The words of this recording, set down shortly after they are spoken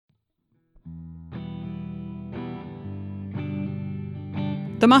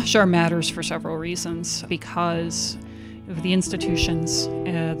The mahjar matters for several reasons, because of the institutions,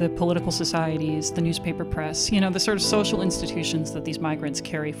 the political societies, the newspaper press, the sort of social institutions that these migrants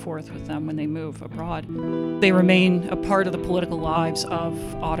carry forth with them when they move abroad. They remain a part of the political lives of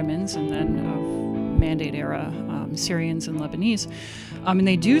Ottomans and then of Mandate-era Syrians and Lebanese. And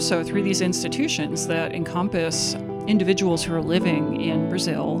they do so through these institutions that encompass individuals who are living in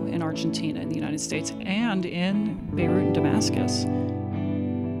Brazil, in Argentina, in the United States, and in Beirut and Damascus.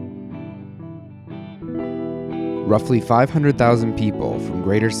 Roughly 500,000 people from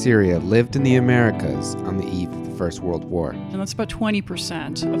Greater Syria lived in the Americas on the eve of the First World War. And that's about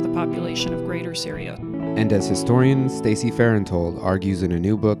 20% of the population of Greater Syria. And as historian Stacy Fahrenthold argues in a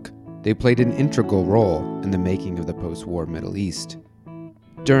new book, they played an integral role in the making of the post-war Middle East.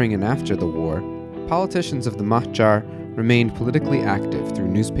 During and after the war, politicians of the Mahjar remained politically active through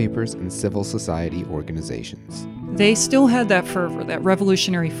newspapers and civil society organizations. They still had that fervor, that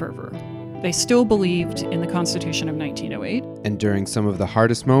revolutionary fervor. They still believed in the Constitution of 1908. And during some of the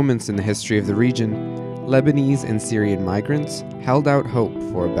hardest moments in the history of the region, Lebanese and Syrian migrants held out hope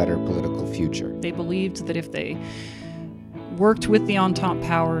for a better political future. They believed that if they worked with the Entente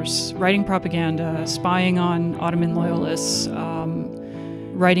powers, writing propaganda, spying on Ottoman loyalists,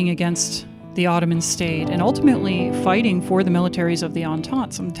 writing against the Ottoman state, and ultimately fighting for the militaries of the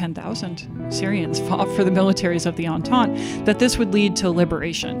Entente. Some 10,000 Syrians fought for the militaries of the Entente, that this would lead to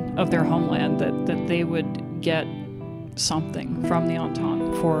liberation of their homeland, that they would get something from the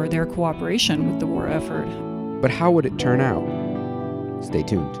Entente for their cooperation with the war effort. But how would it turn out? Stay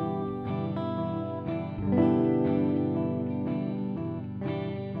tuned.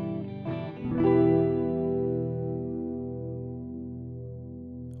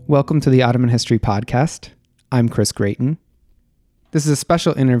 Welcome to the Ottoman History Podcast. I'm Chris Grayton. This is a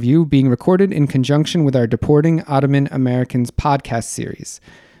special interview being recorded in conjunction with our Deporting Ottoman Americans podcast series.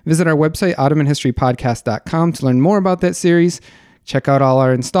 Visit our website, ottomanhistorypodcast.com, to learn more about that series. Check out all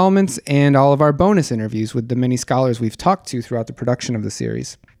our installments and all of our bonus interviews with the many scholars we've talked to throughout the production of the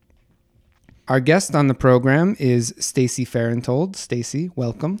series. Our guest on the program is Stacy Fahrenthold. Stacy,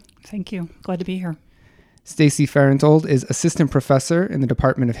 welcome. Thank you. Glad to be here. Stacy Fahrenthold is assistant professor in the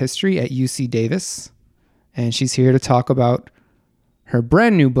Department of History at UC Davis, and she's here to talk about her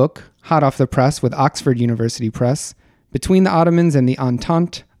brand new book, hot off the press with Oxford University Press, Between the Ottomans and the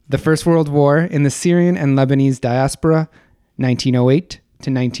Entente, the First World War in the Syrian and Lebanese Diaspora, 1908 to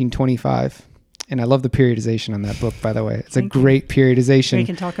 1925. And I love the periodization on that book, by the way. It's a great periodization. We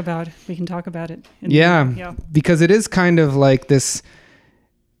can talk about it. Yeah, because it is kind of like this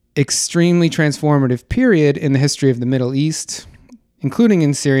extremely transformative period in the history of the Middle East, including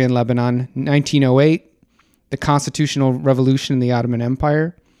in Syria and Lebanon. 1908, the constitutional revolution in the Ottoman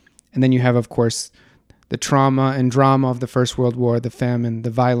Empire. And then you have, of course, the trauma and drama of the First World War, the famine, the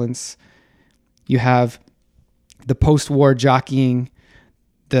violence. You have the post-war jockeying,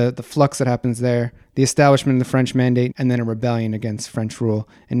 the flux that happens there, the establishment of the French Mandate, and then a rebellion against French rule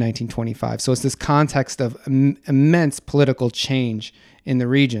in 1925. So it's this context of immense political change in the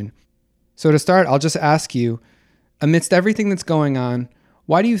region. So to start, I'll just ask you, amidst everything that's going on,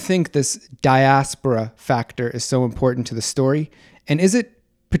 why do you think this diaspora factor is so important to the story? And is it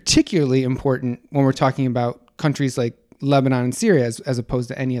particularly important when we're talking about countries like Lebanon and Syria as opposed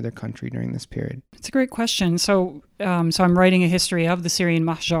to any other country during this period? It's a great question. So I'm writing a history of the Syrian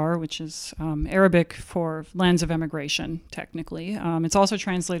Mahjar, which is Arabic for lands of emigration, technically. It's also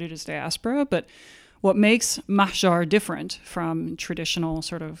translated as diaspora, but what makes Mahjar different from traditional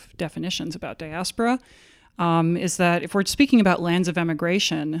sort of definitions about diaspora is that if we're speaking about lands of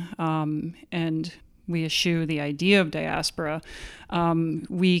emigration and we eschew the idea of diaspora,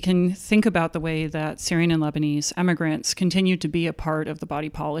 we can think about the way that Syrian and Lebanese immigrants continue to be a part of the body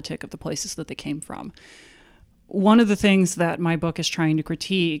politic of the places that they came from. One of the things that my book is trying to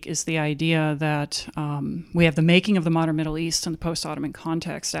critique is the idea that we have the making of the modern Middle East in the post-Ottoman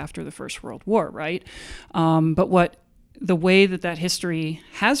context after the First World War, right? But the way that history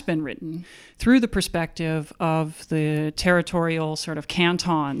has been written through the perspective of the territorial sort of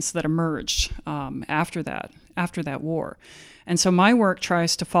cantons that emerged after that war. And so my work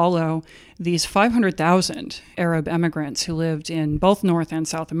tries to follow these 500,000 Arab immigrants who lived in both North and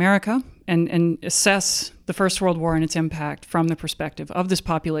South America and assess the First World War and its impact from the perspective of this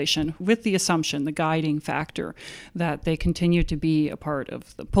population, with the assumption, the guiding factor, that they continue to be a part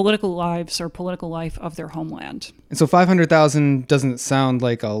of the political lives or political life of their homeland. And so 500,000 doesn't sound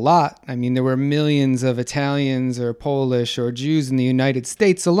like a lot. I mean, there were millions of Italians or Polish or Jews in the United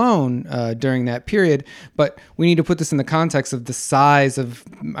States alone during that period. But we need to put this in the context of the size of,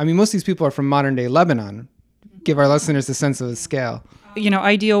 I mean, most of these people are from modern day Lebanon. Give our listeners a sense of the scale.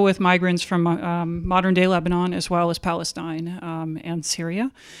 I deal with migrants from modern-day Lebanon as well as Palestine and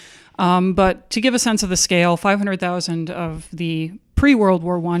Syria. But to give a sense of the scale, 500,000 of the pre-World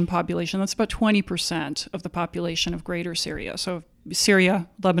War I population, that's about 20% of the population of Greater Syria. So Syria,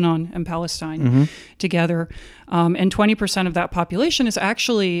 Lebanon, and Palestine together. And 20% of that population is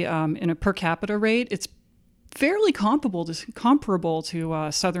actually, in a per capita rate, it's fairly comparable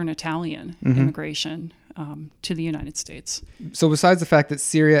to Southern Italian immigration to the United States. So besides the fact that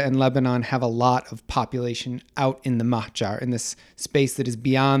Syria and Lebanon have a lot of population out in the Mahjar, in this space that is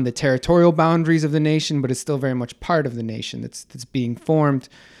beyond the territorial boundaries of the nation, but is still very much part of the nation that's being formed,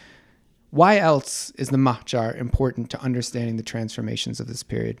 why else is the Mahjar important to understanding the transformations of this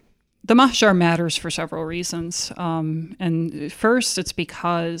period? The Mahjar matters for several reasons. And first, it's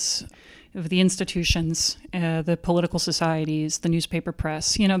because of the institutions, the political societies, the newspaper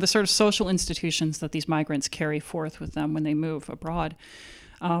press, the sort of social institutions that these migrants carry forth with them when they move abroad.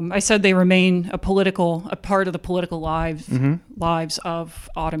 I said they remain a part of the political lives of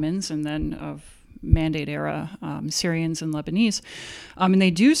Ottomans and then of Mandate era Syrians and Lebanese. And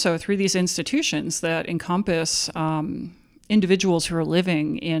they do so through these institutions that encompass individuals who are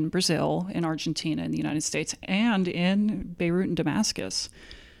living in Brazil, in Argentina, in the United States, and in Beirut and Damascus.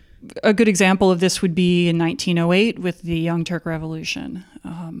 A good example of this would be in 1908 with the Young Turk Revolution.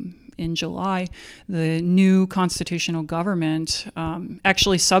 In July, the new constitutional government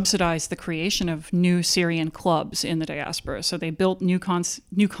actually subsidized the creation of new Syrian clubs in the diaspora. So they built new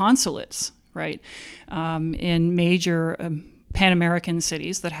consulates, right, in major Pan-American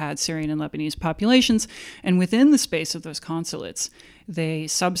cities that had Syrian and Lebanese populations. And within the space of those consulates, they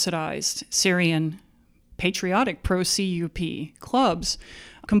subsidized Syrian patriotic pro-CUP clubs,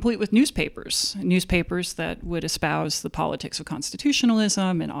 complete with newspapers that would espouse the politics of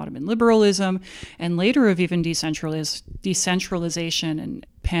constitutionalism and Ottoman liberalism, and later of even decentralization and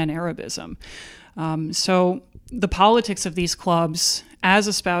pan-Arabism. So the politics of these clubs, as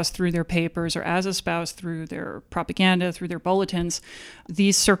espoused through their papers or as espoused through their propaganda, through their bulletins,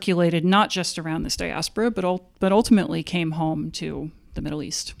 these circulated not just around this diaspora, but ultimately came home to the Middle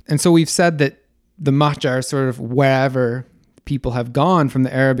East. And so we've said that the Mahjar is sort of wherever people have gone from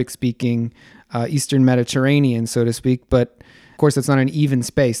the Arabic-speaking Eastern Mediterranean, so to speak. But of course, it's not an even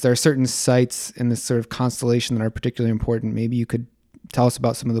space. There are certain sites in this sort of constellation that are particularly important. Maybe you could tell us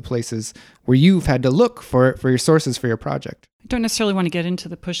about some of the places where you've had to look for your sources for your project. I don't necessarily want to get into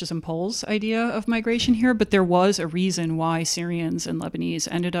the pushes and pulls idea of migration here, but there was a reason why Syrians and Lebanese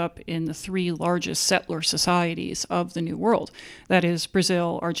ended up in the three largest settler societies of the New World. That is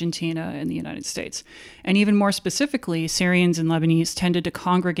Brazil, Argentina, and the United States. And even more specifically, Syrians and Lebanese tended to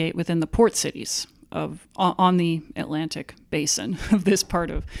congregate within the port cities on the Atlantic basin of this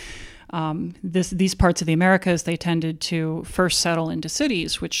part of these parts of the Americas. They tended to first settle into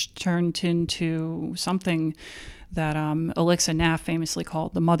cities, which turned into something that Alexa Naff famously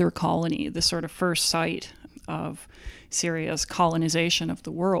called the mother colony, the sort of first site of Syria's colonization of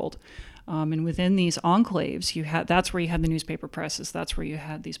the world. And within these enclaves, that's where you had the newspaper presses, that's where you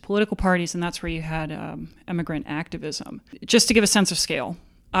had these political parties, and that's where you had immigrant activism. Just to give a sense of scale,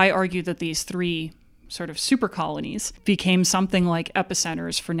 I argue that these three sort of super colonies became something like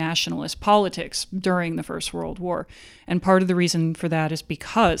epicenters for nationalist politics during the First World War. And part of the reason for that is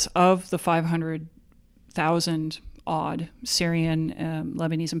because of the 500,000 odd Syrian,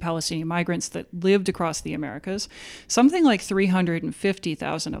 Lebanese, and Palestinian migrants that lived across the Americas. Something like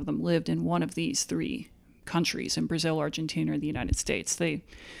 350,000 of them lived in one of these three countries, in Brazil, Argentina, or the United States.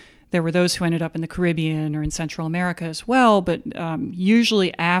 There were those who ended up in the Caribbean or in Central America as well, but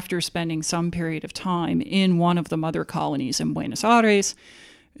usually after spending some period of time in one of the mother colonies in Buenos Aires,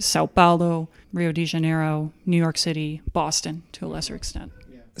 Sao Paulo, Rio de Janeiro, New York City, Boston to a lesser extent.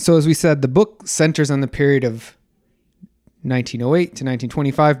 So as we said, the book centers on the period of 1908 to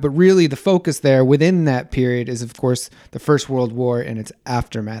 1925, but really the focus there within that period is, of course, the First World War and its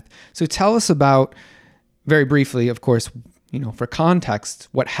aftermath. So tell us about, very briefly, of course, for context,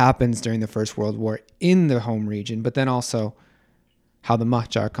 what happens during the First World War in the home region, but then also how the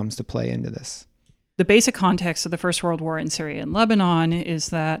Mahjar comes to play into this. The basic context of the First World War in Syria and Lebanon is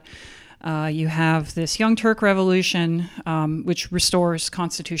that you have this Young Turk Revolution, which restores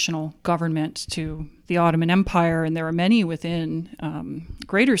constitutional government to the Ottoman Empire, and there are many within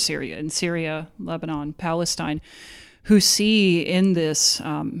Greater Syria, in Syria, Lebanon, Palestine, who see in this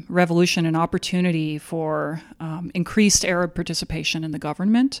revolution an opportunity for increased Arab participation in the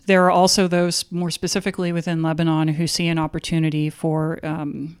government. There are also those more specifically within Lebanon who see an opportunity for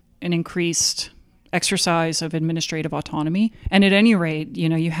an increased exercise of administrative autonomy. And at any rate,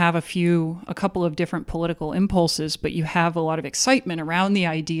 you have a couple of different political impulses, but you have a lot of excitement around the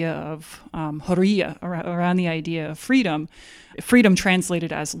idea of hurriya, around the idea of freedom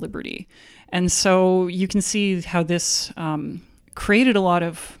translated as liberty. And so you can see how this created a lot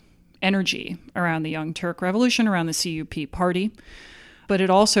of energy around the Young Turk Revolution, around the CUP party. But it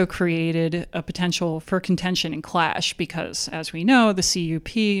also created a potential for contention and clash because, as we know, the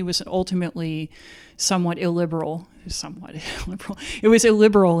CUP was ultimately somewhat illiberal. It was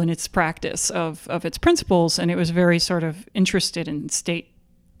illiberal in its practice of its principles, and it was very sort of interested in state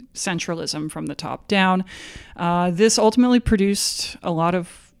centralism from the top down. This ultimately produced a lot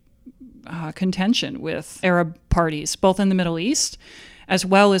of contention with Arab parties, both in the Middle East as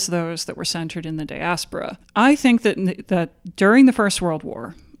well as those that were centered in the diaspora. I think that during the First World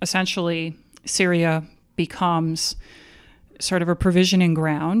War, essentially Syria becomes sort of a provisioning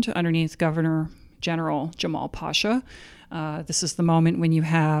ground underneath Governor General Jamal Pasha. This is the moment when you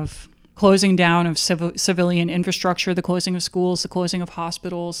have closing down of civilian infrastructure, the closing of schools, the closing of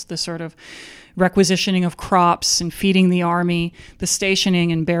hospitals, the sort of requisitioning of crops and feeding the army, the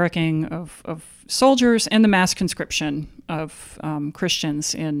stationing and barracking of soldiers, and the mass conscription of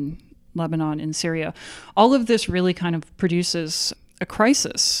Christians in Lebanon and Syria. All of this really kind of produces a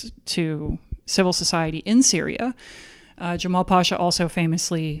crisis to civil society in Syria. Jamal Pasha also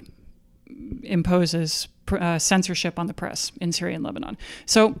famously imposes censorship on the press in Syria and Lebanon.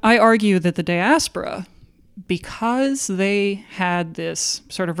 So I argue that the diaspora, because they had this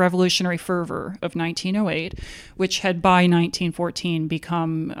sort of revolutionary fervor of 1908, which had by 1914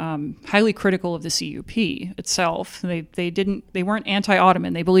 become highly critical of the CUP itself. They weren't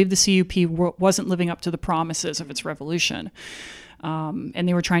anti-Ottoman. They believed the CUP wasn't living up to the promises of its revolution, and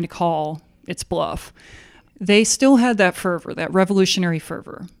they were trying to call its bluff. They still had that fervor, that revolutionary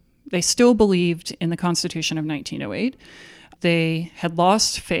fervor. They still believed in the Constitution of 1908. They had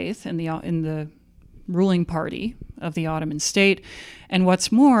lost faith in the ruling party of the Ottoman state. And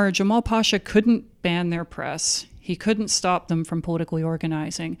what's more, Jamal Pasha couldn't ban their press. He couldn't stop them from politically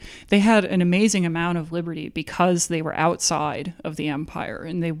organizing. They had an amazing amount of liberty because they were outside of the empire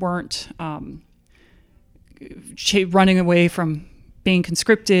and they weren't running away from being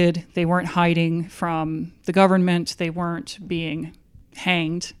conscripted. They weren't hiding from the government. They weren't being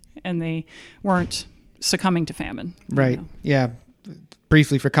hanged, and they weren't succumbing to famine. Right. Yeah.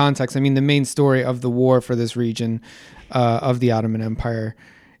 Briefly for context, I mean, the main story of the war for this region of the Ottoman Empire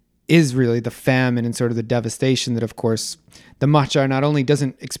is really the famine and sort of the devastation that, of course, the Mahjar not only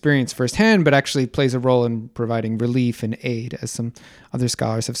doesn't experience firsthand, but actually plays a role in providing relief and aid, as some other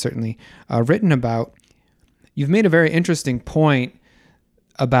scholars have certainly written about. You've made a very interesting point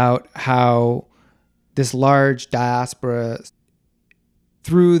about how this large diaspora,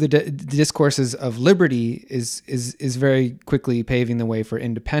 through the discourses of liberty, is very quickly paving the way for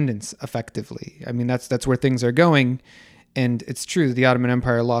independence effectively. I mean, that's where things are going. And it's true, the Ottoman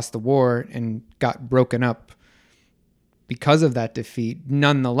Empire lost the war and got broken up because of that defeat.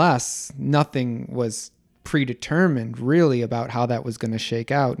 Nonetheless, nothing was predetermined really about how that was going to shake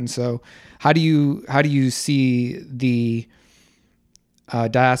out. And so how do you see the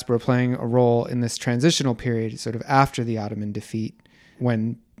diaspora playing a role in this transitional period, sort of after the Ottoman defeat,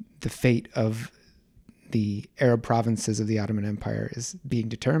 when the fate of the Arab provinces of the Ottoman Empire is being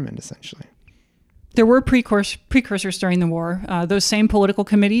determined, essentially? There were precursors during the war. Those same political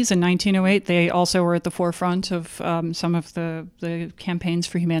committees in 1908, they also were at the forefront of some of the campaigns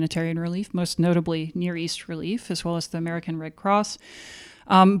for humanitarian relief, most notably Near East relief, as well as the American Red Cross.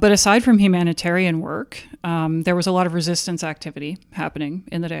 But aside from humanitarian work, there was a lot of resistance activity happening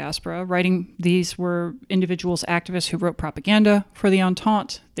in the diaspora. These were individuals, activists who wrote propaganda for the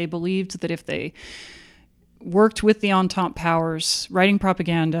Entente. They believed that if they worked with the Entente powers, writing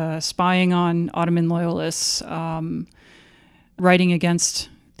propaganda, spying on Ottoman loyalists, writing against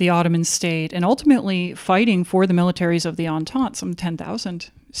the Ottoman state, and ultimately fighting for the militaries of the Entente, some 10,000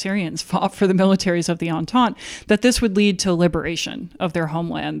 Syrians fought for the militaries of the Entente, that this would lead to liberation of their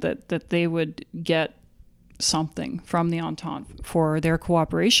homeland, that they would get something from the Entente for their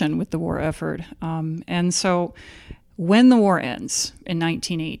cooperation with the war effort. And so when the war ends in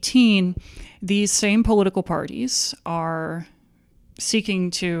 1918, these same political parties are seeking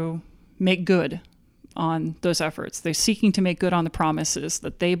to make good on those efforts. They're seeking to make good on the promises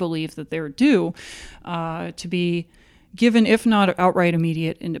that they believe that they're due to be given, if not outright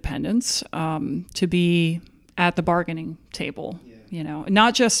immediate independence, to be at the bargaining table,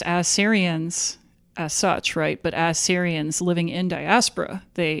 not just as Syrians as such, right, but as Syrians living in diaspora,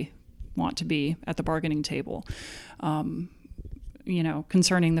 they want to be at the bargaining table,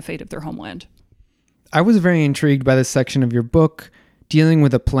 concerning the fate of their homeland. I was very intrigued by this section of your book dealing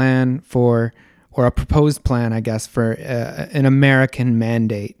with a plan for, or a proposed plan, I guess, for an American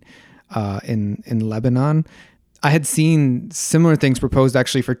mandate in Lebanon. I had seen similar things proposed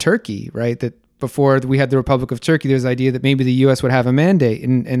actually for Turkey, right? That before we had the Republic of Turkey, there was the idea that maybe the U.S. would have a mandate,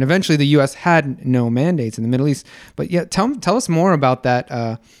 and eventually the U.S. had no mandates in the Middle East. But yeah, tell us more about that,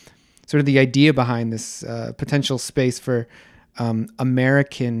 sort of the idea behind this potential space for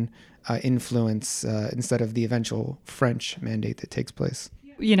American influence instead of the eventual French mandate that takes place.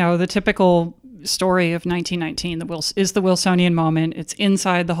 You know, the typical story of 1919 is the Wilsonian moment. It's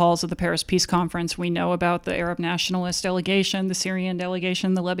inside the halls of the Paris Peace Conference. We know about the Arab nationalist delegation, the Syrian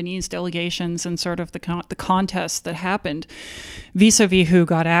delegation, the Lebanese delegations, and sort of the contest that happened vis-a-vis who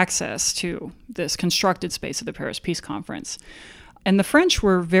got access to this constructed space of the Paris Peace Conference. And the French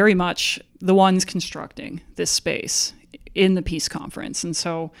were very much the ones constructing this space in the peace conference. And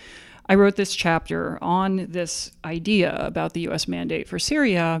so I wrote this chapter on this idea about the U.S. mandate for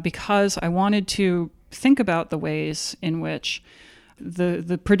Syria because I wanted to think about the ways in which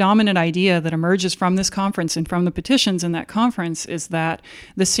the predominant idea that emerges from this conference and from the petitions in that conference is that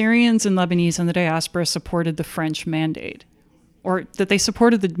the Syrians and Lebanese and the diaspora supported the French mandate, or that they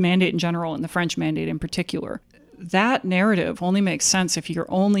supported the mandate in general and the French mandate in particular. That narrative only makes sense if you're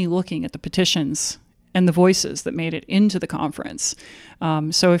only looking at the petitions and the voices that made it into the conference.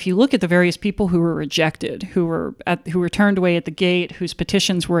 So if you look at the various people who were rejected, who were turned away at the gate, whose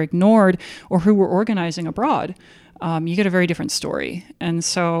petitions were ignored, or who were organizing abroad, you get a very different story. And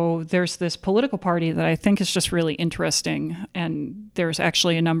so there's this political party that I think is just really interesting, and there's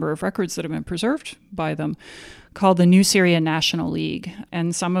actually a number of records that have been preserved by them, called the New Syrian National League.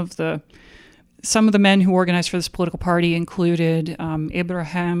 And some of the men who organized for this political party included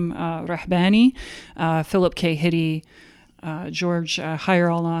Ibrahim Rahbani, Philip K. Hiddie, George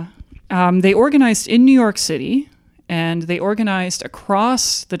Hayarallah. They organized in New York City, and they organized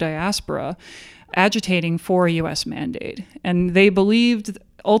across the diaspora, agitating for a U.S. mandate. And they believed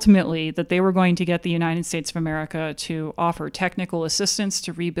ultimately that they were going to get the United States of America to offer technical assistance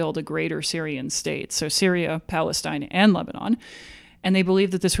to rebuild a greater Syrian state, so Syria, Palestine, and Lebanon. And they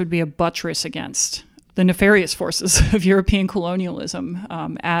believed that this would be a buttress against the nefarious forces of European colonialism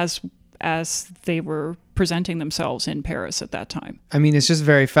as they were presenting themselves in Paris at that time. I mean, it's just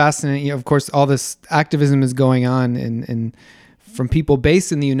very fascinating. Of course, all this activism is going on in from people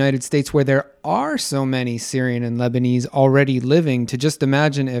based in the United States where there are so many Syrian and Lebanese already living, to just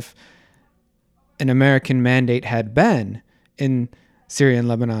imagine if an American mandate had been in Syria and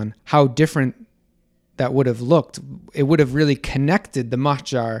Lebanon, how different that would have looked. It would have really connected the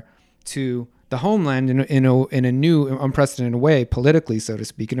Mahjar to the homeland in a new, unprecedented way, politically, so to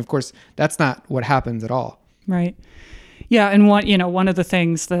speak. And of course, that's not what happens at all. Right. Yeah, and one of the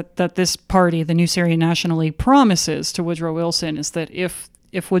things that this party, the New Syrian National League, promises to Woodrow Wilson is that if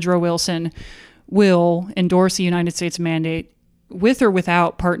Woodrow Wilson will endorse the United States mandate with or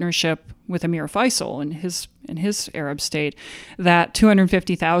without partnership with Emir Faisal in his Arab state, that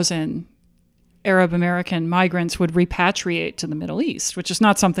 250,000 Arab American migrants would repatriate to the Middle East, which is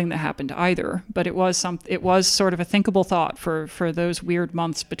not something that happened either, but it was sort of a thinkable thought for those weird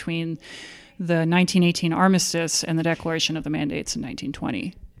months between the 1918 armistice and the declaration of the mandates in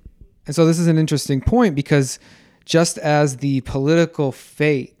 1920. And so this is an interesting point, because just as the political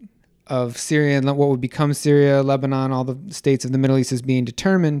fate of Syria and what would become Syria, Lebanon, all the states of the Middle East is being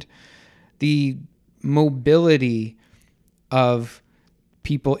determined, the mobility of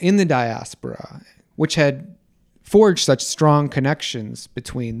people in the diaspora, which had forged such strong connections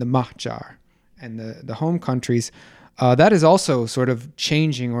between the Mahjar and the home countries, that is also sort of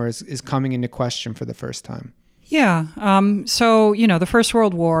changing, or is coming into question for the first time. Yeah. So, the First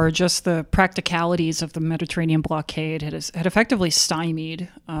World War, just the practicalities of the Mediterranean blockade had effectively stymied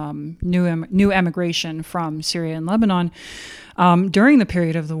new emigration from Syria and Lebanon during the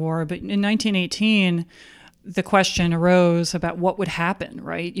period of the war. But in 1918, the question arose about what would happen,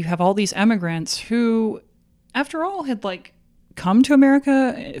 right? You have all these immigrants who, after all, had come to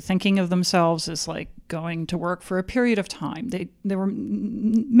America thinking of themselves as going to work for a period of time.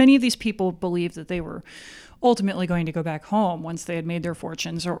 Many of these people believed that they were ultimately going to go back home once they had made their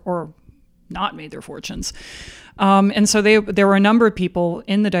fortunes or not made their fortunes. And so there were a number of people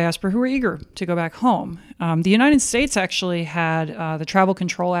in the diaspora who were eager to go back home. The United States actually had the Travel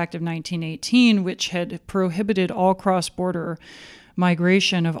Control Act of 1918, which had prohibited all cross-border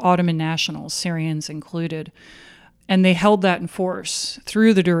migration of Ottoman nationals, Syrians included. And they held that in force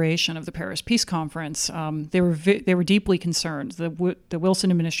through the duration of the Paris Peace Conference. They were deeply concerned. The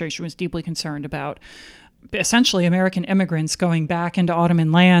Wilson administration was deeply concerned about essentially American immigrants going back into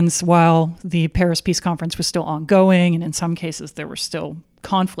Ottoman lands while the Paris Peace Conference was still ongoing, and in some cases there was still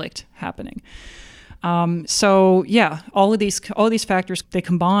conflict happening. All of these factors, they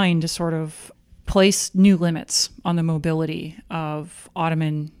combine to sort of place new limits on the mobility of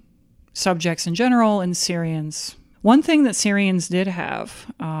Ottoman subjects in general and Syrians. One thing that Syrians did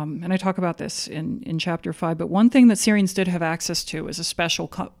have, and I talk about this in Chapter 5, but one thing that Syrians did have access to is a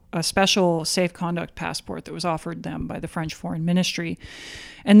special safe conduct passport that was offered them by the French Foreign Ministry.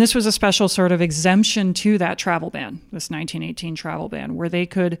 And this was a special sort of exemption to that travel ban, this 1918 travel ban, where they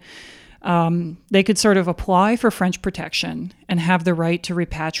could sort of apply for French protection and have the right to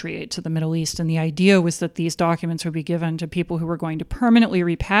repatriate to the Middle East. And the idea was that these documents would be given to people who were going to permanently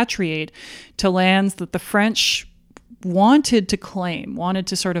repatriate to lands that the French wanted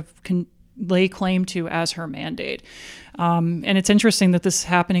to sort of lay claim to as her mandate. And it's interesting that this is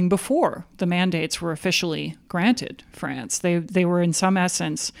happening before the mandates were officially granted France. They were in some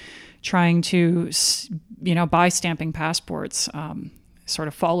essence trying to, by stamping passports, sort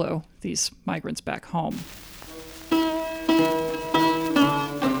of follow these migrants back home.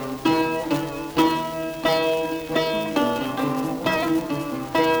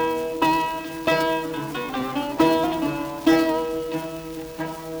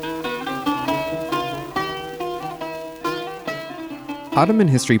 Ottoman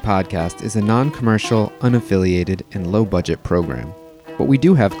History Podcast is a non-commercial, unaffiliated, and low-budget program. But we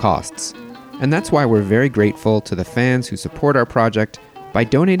do have costs. And that's why we're very grateful to the fans who support our project by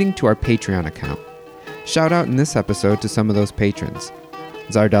donating to our Patreon account. Shout out in this episode to some of those patrons: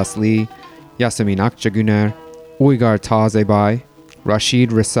 Zardas Lee, Yasemin Akjaguner, Uygar Tazebay, Rashid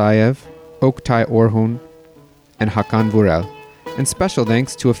Risayev, Oktay Orhun, and Hakan Burel. And special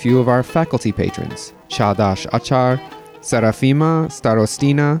thanks to a few of our faculty patrons: Chadash Achar, Serafima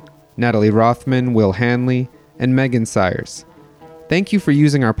Starostina, Natalie Rothman, Will Hanley, and Megan Sires. Thank you for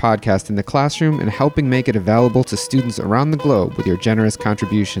using our podcast in the classroom and helping make it available to students around the globe with your generous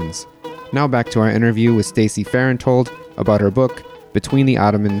contributions. Now back to our interview with Stacy Fahrenthold about her book, Between the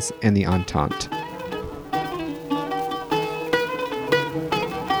Ottomans and the Entente.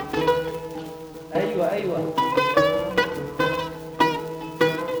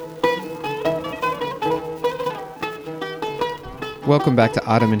 Welcome back to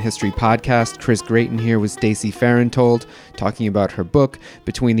Ottoman History Podcast. Chris Grayton here with Stacy Fahrenthold, talking about her book,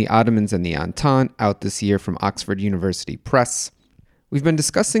 Between the Ottomans and the Entente, out this year from Oxford University Press. We've been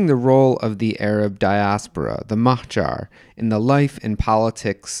discussing the role of the Arab diaspora, the Mahjar, in the life and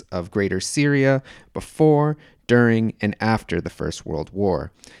politics of Greater Syria before, during, and after the First World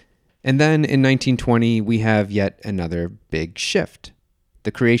War. And then in 1920, we have yet another big shift,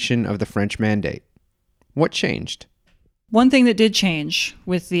 the creation of the French Mandate. What changed? One thing that did change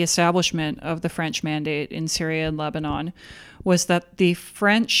with the establishment of the French Mandate in Syria and Lebanon was that the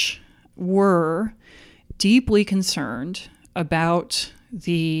French were deeply concerned about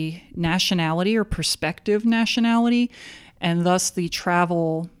the nationality or prospective nationality, and thus the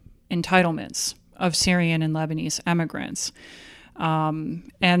travel entitlements of Syrian and Lebanese emigrants.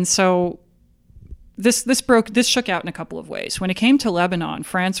 And so this shook out in a couple of ways. When it came to Lebanon,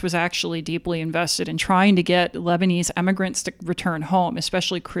 France was actually deeply invested in trying to get Lebanese emigrants to return home,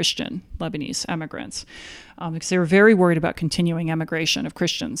 especially Christian Lebanese emigrants, because they were very worried about continuing emigration of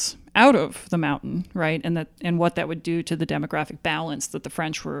Christians out of the mountain, right? And what that would do to the demographic balance that the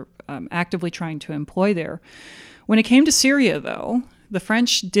French were actively trying to employ there. When it came to Syria, though, the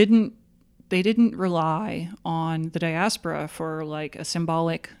French didn't rely on the diaspora for like a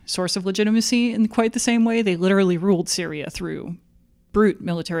symbolic source of legitimacy in quite the same way. They literally ruled Syria through brute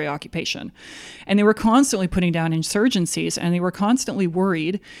military occupation. And they were constantly putting down insurgencies, and they were constantly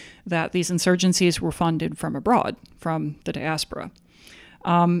worried that these insurgencies were funded from abroad, from the diaspora.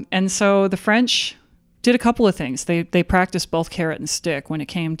 And so the French did a couple of things. They practiced both carrot and stick. When it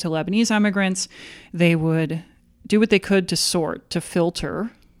came to Lebanese immigrants, they would do what they could to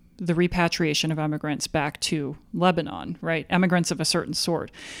filter the repatriation of immigrants back to Lebanon, right? Immigrants of a certain sort.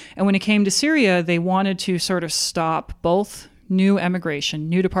 And when it came to Syria, they wanted to sort of stop both new emigration,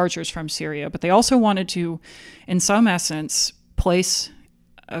 new departures from Syria, but they also wanted to, in some essence, place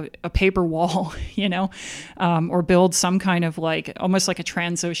a paper wall, or build some kind of almost like a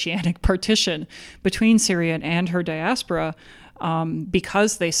transoceanic partition between Syria and her diaspora,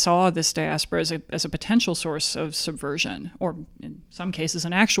 because they saw this diaspora as a potential source of subversion, or in some cases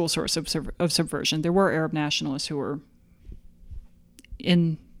an actual source of subversion. There were Arab nationalists who were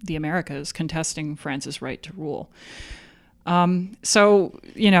in the Americas contesting France's right to rule. So,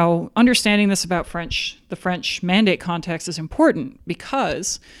 understanding this about the French Mandate context is important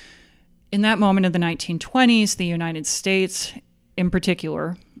because in that moment of the 1920s, the United States in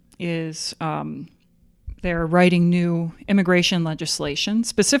particular is they're writing new immigration legislation.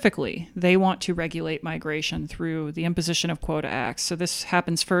 Specifically, they want to regulate migration through the imposition of quota acts. So this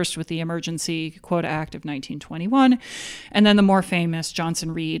happens first with the Emergency Quota Act of 1921, and then the more famous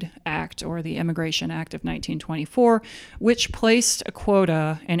Johnson-Reed Act, or the Immigration Act of 1924, which placed a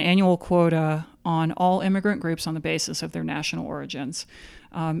quota, an annual quota, on all immigrant groups on the basis of their national origins.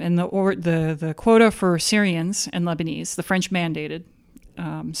 And the quota for Syrians and Lebanese, the French mandated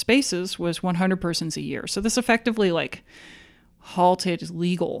spaces, was 100 persons a year. So this effectively halted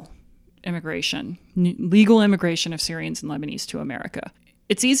legal immigration of Syrians and Lebanese to America.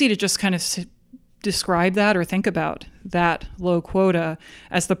 It's easy to just kind of describe that or think about that low quota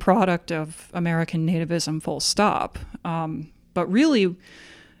as the product of American nativism, full stop. But really,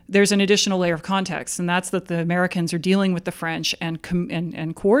 there's an additional layer of context, and that's that the Americans are dealing with the French and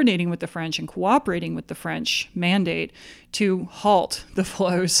coordinating with the French and cooperating with the French mandate to halt the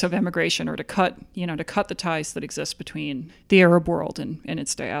flows of immigration, or to cut the ties that exist between the Arab world and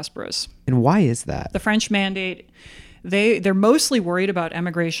its diasporas. And why is that? The French mandate, they're mostly worried about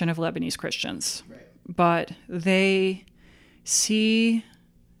emigration of Lebanese Christians, right, but they see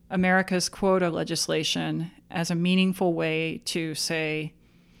America's quota legislation as a meaningful way to say,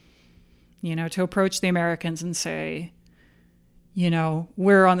 to approach the Americans and say,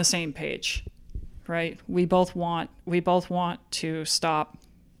 we're on the same page, right? We both want to stop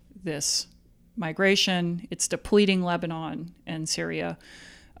this migration. It's depleting Lebanon and Syria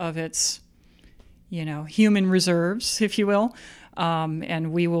of its, human reserves, if you will.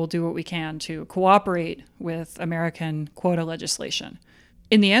 And we will do what we can to cooperate with American quota legislation.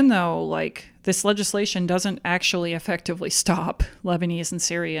 In the end, though, this legislation doesn't actually effectively stop Lebanese and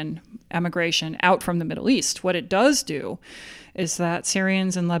Syrian emigration out from the Middle East. What it does do is that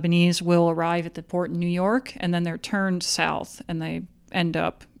Syrians and Lebanese will arrive at the port in New York, and then they're turned south, and they end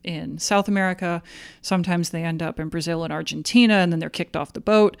up in South America. Sometimes they end up in Brazil and Argentina, and then they're kicked off the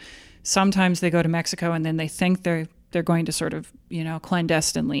boat. Sometimes they go to Mexico, and then they think they're going to sort of,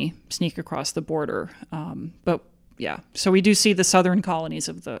 clandestinely sneak across the border. But yeah, so we do see the southern colonies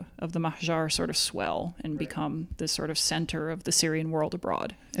of the Mahjar sort of swell and become the sort of center of the Syrian world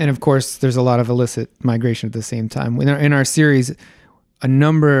abroad. And of course, there's a lot of illicit migration at the same time. In our series, a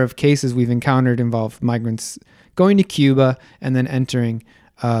number of cases we've encountered involve migrants going to Cuba and then entering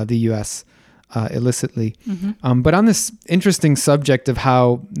the U.S. Illicitly. Mm-hmm. But on this interesting subject of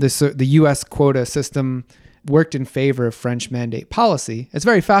how the U.S. quota system worked in favor of French mandate policy, it's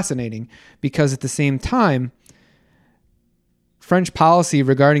very fascinating because at the same time, French policy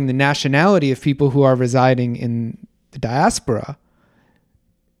regarding the nationality of people who are residing in the diaspora,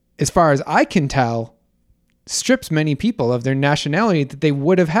 as far as I can tell, strips many people of their nationality that they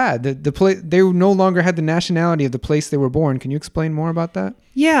would have had. They no longer had the nationality of the place they were born. Can you explain more about that?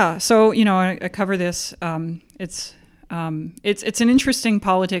 Yeah. So, I cover this. It's an interesting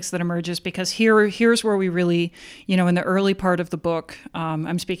politics that emerges because here's where we really, in the early part of the book,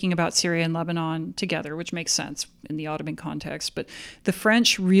 I'm speaking about Syria and Lebanon together, which makes sense in the Ottoman context. But the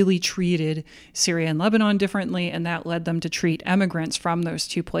French really treated Syria and Lebanon differently, and that led them to treat immigrants from those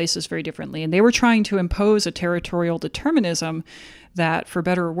two places very differently. And they were trying to impose a territorial determinism that, for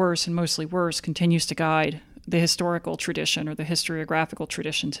better or worse, and mostly worse, continues to guide the historical tradition or the historiographical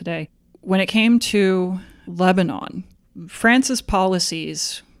tradition today. When it came to Lebanon, France's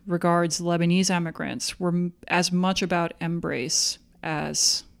policies regards Lebanese immigrants were as much about embrace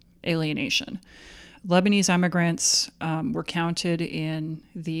as alienation. Lebanese immigrants were counted in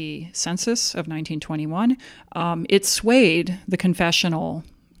the census of 1921. It swayed the confessional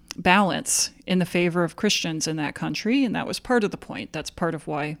balance in the favor of Christians in that country, and that was part of the point. That's part of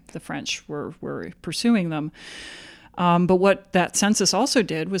why the French were pursuing them. But what that census also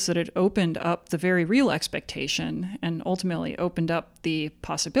did was that it opened up the very real expectation and ultimately opened up the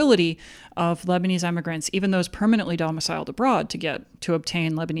possibility of Lebanese immigrants, even those permanently domiciled abroad, to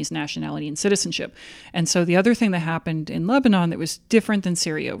obtain Lebanese nationality and citizenship. And so the other thing that happened in Lebanon that was different than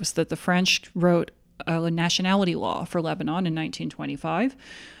Syria was that the French wrote a nationality law for Lebanon in 1925.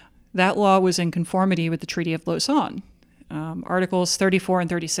 That law was in conformity with the Treaty of Lausanne. Articles 34 and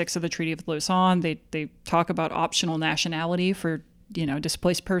 36 of the Treaty of Lausanne, they talk about optional nationality for,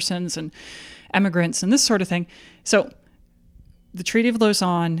 displaced persons and immigrants and this sort of thing. So the Treaty of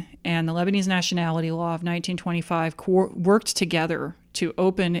Lausanne and the Lebanese nationality law of 1925 worked together to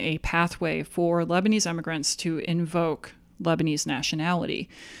open a pathway for Lebanese immigrants to invoke Lebanese nationality.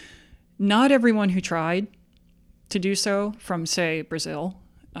 Not everyone who tried to do so from, say, Brazil,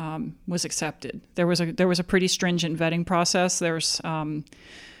 was accepted. There was a pretty stringent vetting process. There's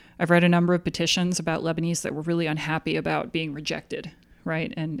a I've read a number of petitions about Lebanese that were really unhappy about being rejected,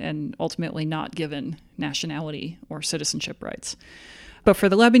 right? And ultimately not given nationality or citizenship rights. But for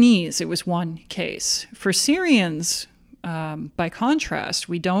the Lebanese, it was one case. For Syrians, by contrast,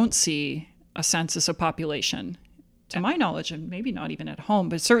 we don't see a census of population, to my knowledge, and maybe not even at home,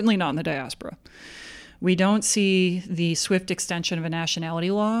 but certainly not in the diaspora. We don't see the swift extension of a nationality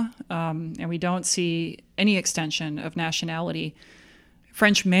law, and we don't see any extension of nationality,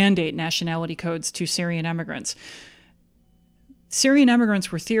 French mandate nationality codes to Syrian immigrants. Syrian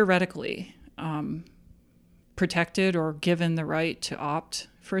immigrants were theoretically protected or given the right to opt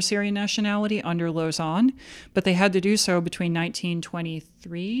for Syrian nationality under Lausanne, but they had to do so between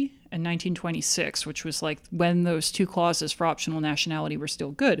 1923 and 1926, which was like when those two clauses for optional nationality were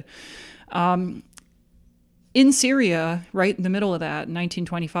still good. In Syria, right in the middle of that, in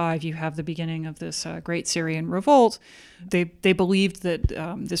 1925, you have the beginning of this great Syrian revolt. They believed that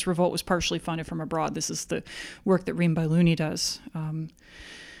this revolt was partially funded from abroad. This is the work that Reem Bailouni does.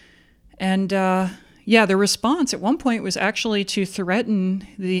 The response at one point was actually to threaten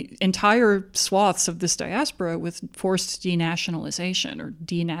the entire swaths of this diaspora with forced denationalization or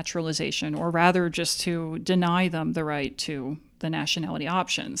denaturalization, or rather just to deny them the right to the nationality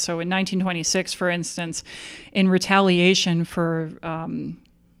option. So in 1926, for instance, in retaliation for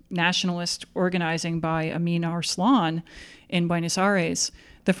nationalist organizing by Amin Arslan in Buenos Aires,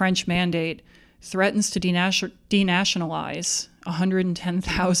 the French mandate threatens to denationalize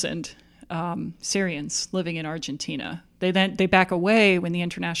 110,000 Syrians living in Argentina. They back away when the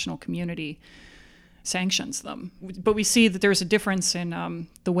international community sanctions them. But we see that there's a difference in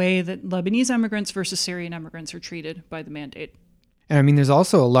the way that Lebanese immigrants versus Syrian immigrants are treated by the mandate. And I mean, there's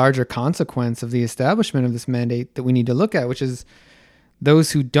also a larger consequence of the establishment of this mandate that we need to look at, which is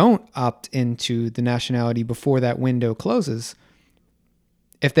those who don't opt into the nationality before that window closes.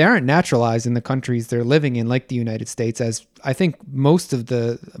 If they aren't naturalized in the countries they're living in, like the United States, as I think most of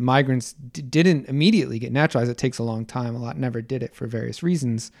the migrants didn't immediately get naturalized, it takes a long time. A lot never did it for various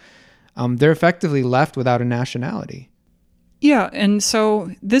reasons. They're effectively left without a nationality. Yeah, and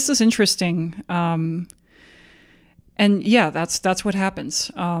so this is interesting. That's what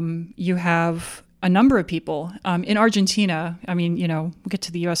happens. You have a number of people in Argentina. I mean, we'll get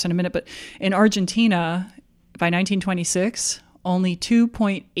to the U.S. in a minute, but in Argentina, by 1926, only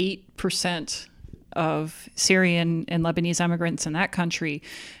 2.8% of Syrian and Lebanese immigrants in that country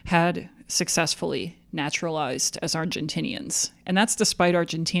had successfully naturalized as Argentinians. And that's despite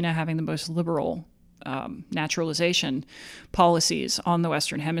Argentina having the most liberal naturalization policies on the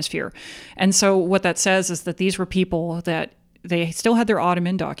Western Hemisphere. And so what that says is that these were people that they still had their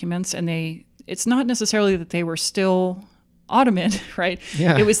Ottoman documents, and it's not necessarily that they were still Ottoman, right?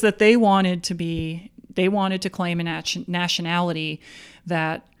 Yeah. It was that they wanted to claim a nationality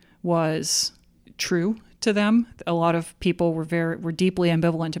that was true to them. A lot of people were deeply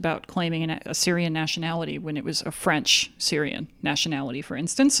ambivalent about claiming a Syrian nationality when it was a French Syrian nationality, for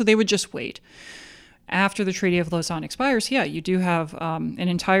instance. So they would just wait. After the Treaty of Lausanne expires, you do have an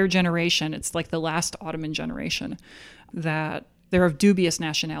entire generation. It's like the last Ottoman generation that they're of dubious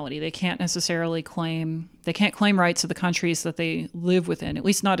nationality. They can't claim rights of the countries that they live within, at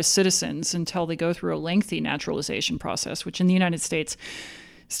least not as citizens, until they go through a lengthy naturalization process, which in the United States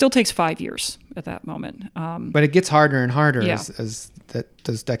still takes 5 years at that moment. But it gets harder and harder as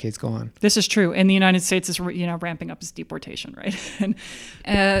those decades go on. This is true. And the United States is ramping up its deportation, right?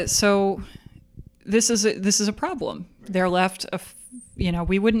 And so this is a problem. They're left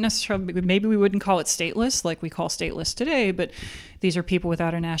we wouldn't necessarily, maybe we wouldn't call it stateless like we call stateless today, but these are people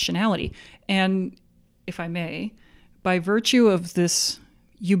without a nationality. And if I may, by virtue of this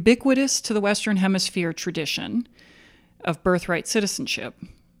ubiquitous to the Western Hemisphere tradition of birthright citizenship,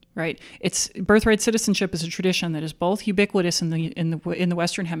 right? Birthright citizenship is a tradition that is both ubiquitous in the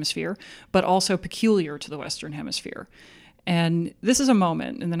Western Hemisphere, but also peculiar to the Western Hemisphere. And this is a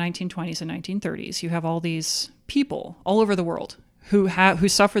moment in the 1920s and 1930s. You have all these people all over the world who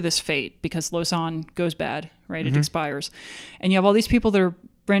suffer this fate because Lausanne goes bad, right? Mm-hmm. It expires. And you have all these people that are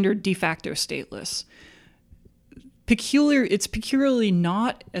rendered de facto stateless. It's peculiarly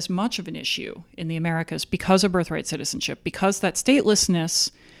not as much of an issue in the Americas because of birthright citizenship, because that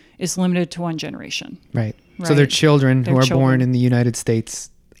statelessness is limited to one generation. Right. So their children who are born in the United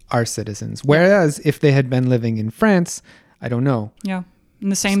States are citizens. Whereas if they had been living in France, I don't know. Yeah.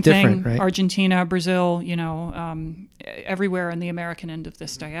 And the same thing, right? Argentina, Brazil, everywhere in the American end of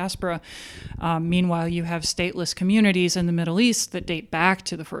this diaspora. Meanwhile, you have stateless communities in the Middle East that date back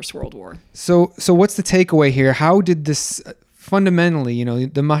to the First World War. So what's the takeaway here? How did this fundamentally,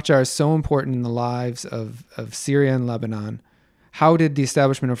 the Mahjar is so important in the lives of Syria and Lebanon. how did the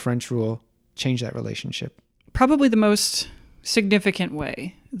establishment of French rule change that relationship? Probably the most significant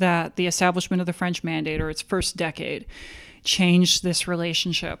way that the establishment of the French Mandate, or its first decade, changed this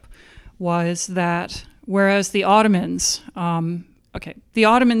relationship was that whereas the Ottomans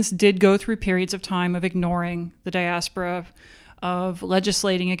did go through periods of time of ignoring the diaspora, of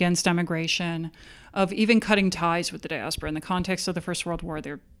legislating against emigration, of even cutting ties with the diaspora. In the context of the First World War,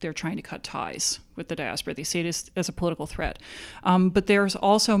 they're trying to cut ties with the diaspora. They see it as a political threat. But there's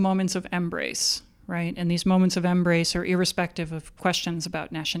also moments of embrace, right? And these moments of embrace are irrespective of questions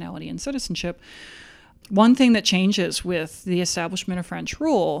about nationality and citizenship. One thing that changes with the establishment of French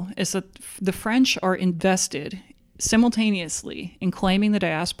rule is that the French are invested simultaneously in claiming the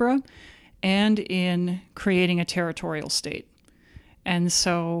diaspora and in creating a territorial state. And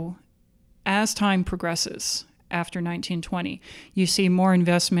so as time progresses after 1920, you see more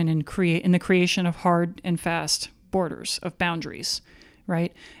investment in the creation of hard and fast borders, of boundaries,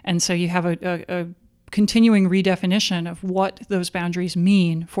 right? And so you have a continuing redefinition of what those boundaries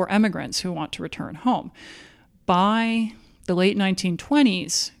mean for immigrants who want to return home. By the late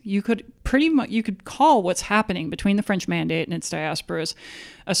 1920s, you could call what's happening between the French Mandate and its diasporas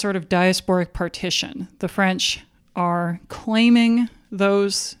a sort of diasporic partition. The French are claiming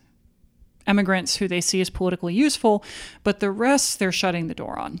those immigrants who they see as politically useful, but the rest they're shutting the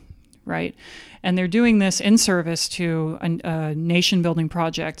door on, right? And they're doing this in service to a nation-building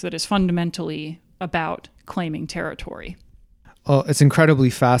project that is fundamentally about claiming territory. Well, it's incredibly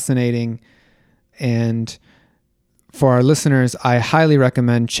fascinating. And for our listeners, I highly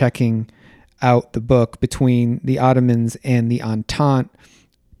recommend checking out the book Between the Ottomans and the Entente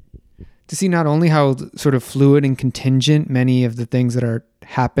to see not only how sort of fluid and contingent many of the things that are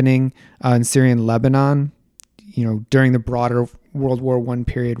happening in Syria and Lebanon, during the broader World War I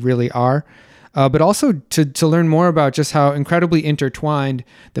period really are, but also to learn more about just how incredibly intertwined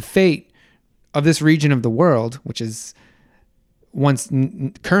the fate of this region of the world, which is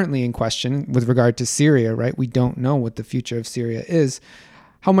currently in question with regard to Syria, right? We don't know what the future of Syria is,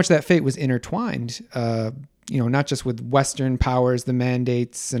 how much that fate was intertwined, not just with Western powers, the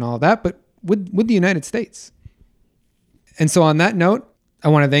mandates and all that, but with the United States. And so on that note, I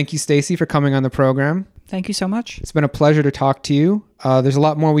want to thank you, Stacy, for coming on the program. Thank you so much. It's been a pleasure to talk to you. There's a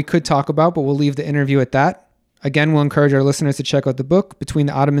lot more we could talk about, but we'll leave the interview at that. Again, we'll encourage our listeners to check out the book Between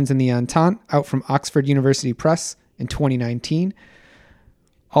the Ottomans and the Entente, out from Oxford University Press in 2019.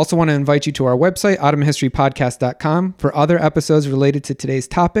 Also want to invite you to our website, OttomanHistoryPodcast.com, for other episodes related to today's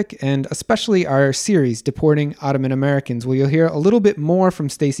topic, and especially our series, Deporting Ottoman Americans, where you'll hear a little bit more from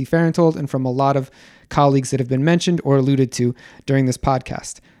Stacy Fahrenthold and from a lot of colleagues that have been mentioned or alluded to during this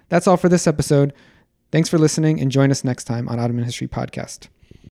podcast. That's all for this episode. Thanks for listening, and join us next time on Ottoman History Podcast.